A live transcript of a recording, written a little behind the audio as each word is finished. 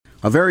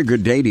A very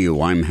good day to you.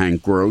 I'm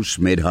Hank Gross,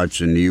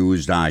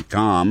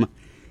 MidHudsonNews.com.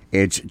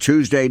 It's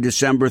Tuesday,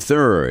 December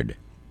 3rd.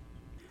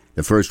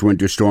 The first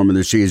winter storm of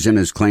the season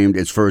has claimed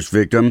its first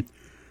victim.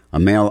 A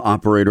male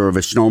operator of a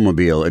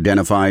snowmobile,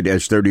 identified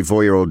as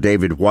 34-year-old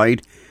David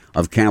White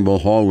of Campbell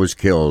Hall, was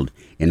killed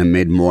in a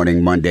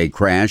mid-morning Monday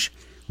crash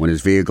when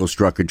his vehicle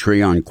struck a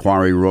tree on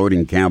Quarry Road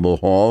in Campbell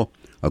Hall,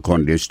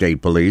 according to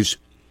state police.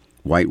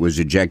 White was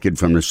ejected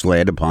from the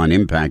sled upon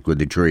impact with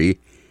the tree.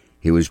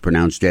 He was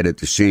pronounced dead at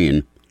the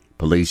scene.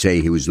 Police say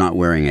he was not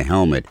wearing a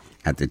helmet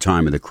at the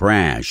time of the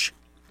crash.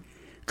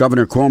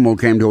 Governor Cuomo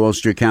came to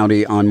Ulster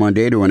County on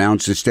Monday to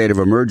announce a state of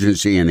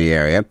emergency in the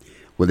area,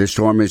 where the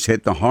storm has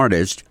hit the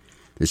hardest.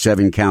 The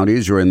 7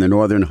 counties are in the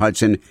northern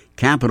Hudson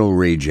Capital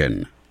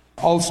Region.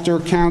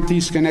 Ulster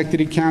County,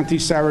 Schenectady County,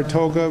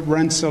 Saratoga,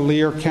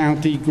 Rensselaer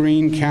County,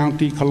 Greene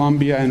County,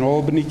 Columbia, and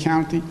Albany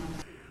County.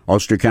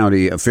 Ulster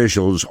County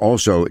officials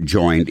also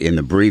joined in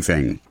the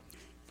briefing.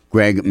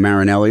 Greg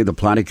Marinelli, the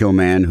Plattekill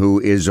man, who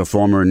is a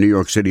former New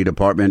York City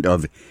Department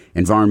of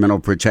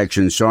Environmental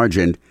Protection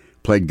sergeant,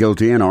 pled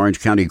guilty in Orange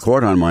County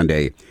Court on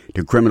Monday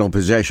to criminal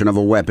possession of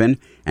a weapon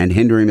and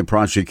hindering the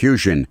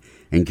prosecution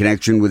in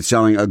connection with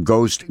selling a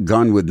ghost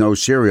gun with no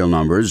serial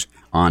numbers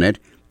on it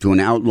to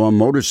an outlaw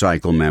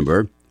motorcycle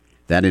member.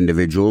 That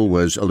individual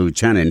was a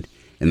lieutenant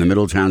in the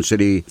Middletown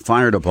City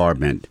Fire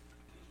Department.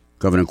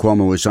 Governor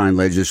Cuomo has signed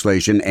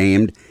legislation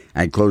aimed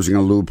at closing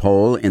a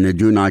loophole in the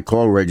Do Not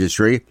Call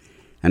registry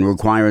and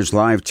requires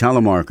live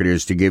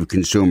telemarketers to give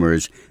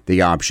consumers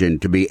the option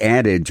to be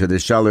added to the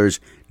seller's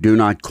Do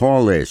Not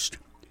Call list.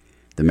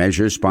 The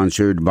measure,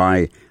 sponsored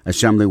by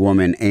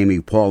Assemblywoman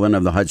Amy Paulin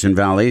of the Hudson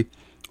Valley,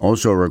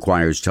 also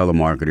requires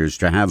telemarketers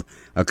to have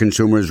a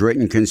consumer's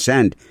written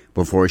consent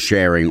before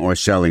sharing or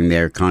selling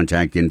their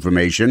contact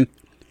information.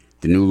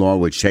 The new law,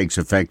 which takes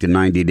effect in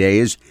 90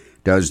 days,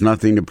 does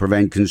nothing to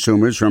prevent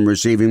consumers from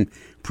receiving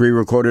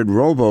pre-recorded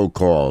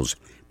robocalls,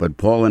 but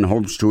Paulin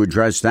hopes to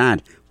address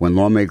that when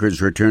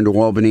lawmakers return to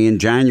Albany in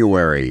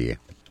January.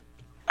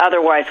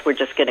 Otherwise, we're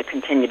just going to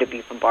continue to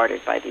be bombarded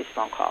by these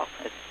phone calls.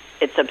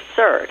 It's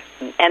absurd.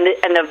 And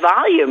the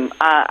volume,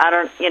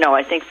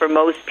 I think for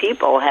most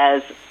people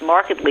has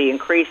markedly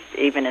increased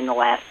even in the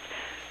last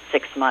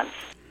 6 months.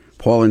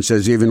 Paulin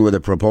says even with a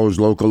proposed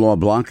local law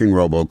blocking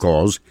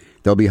robocalls,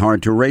 they'll be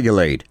hard to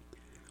regulate.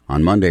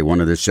 On Monday, one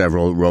of the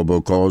several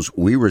robocalls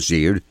we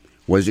received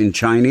was in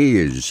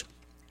Chinese.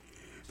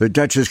 The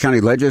Dutchess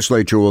County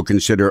Legislature will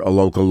consider a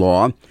local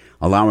law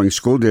allowing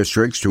school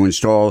districts to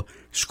install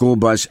school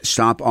bus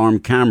stop-arm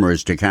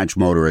cameras to catch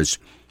motorists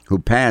who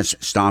pass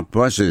stopped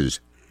buses.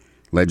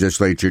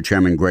 Legislature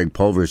Chairman Greg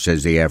Pulver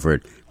says the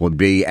effort will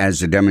be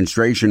as a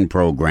demonstration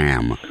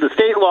program. The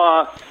state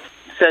law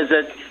says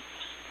that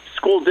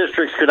school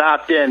districts could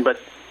opt in,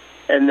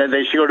 and that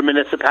they should go to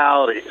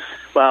municipalities.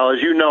 Well,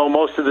 as you know,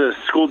 most of the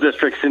school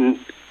districts in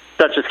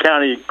Dutchess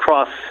County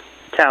cross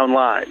town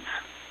lines.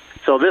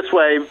 So this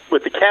way,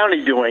 with the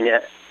county doing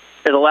it,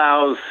 it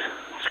allows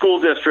school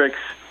districts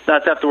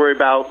not to have to worry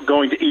about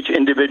going to each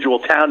individual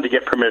town to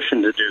get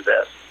permission to do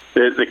this.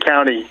 The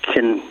county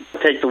can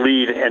take the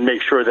lead and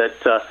make sure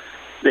that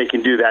they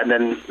can do that. And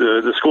then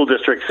the school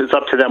districts, it's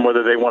up to them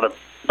whether they want to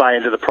buy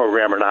into the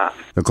program or not.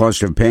 The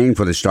cost of paying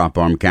for the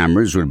stop-arm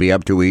cameras would be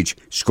up to each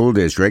school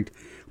district.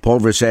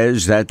 Pulver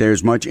says that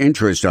there's much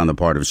interest on the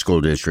part of school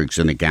districts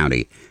in the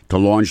county to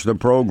launch the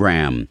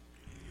program.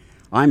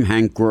 I'm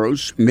Hank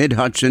Gross,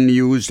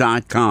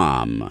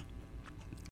 MidHudsonNews.com.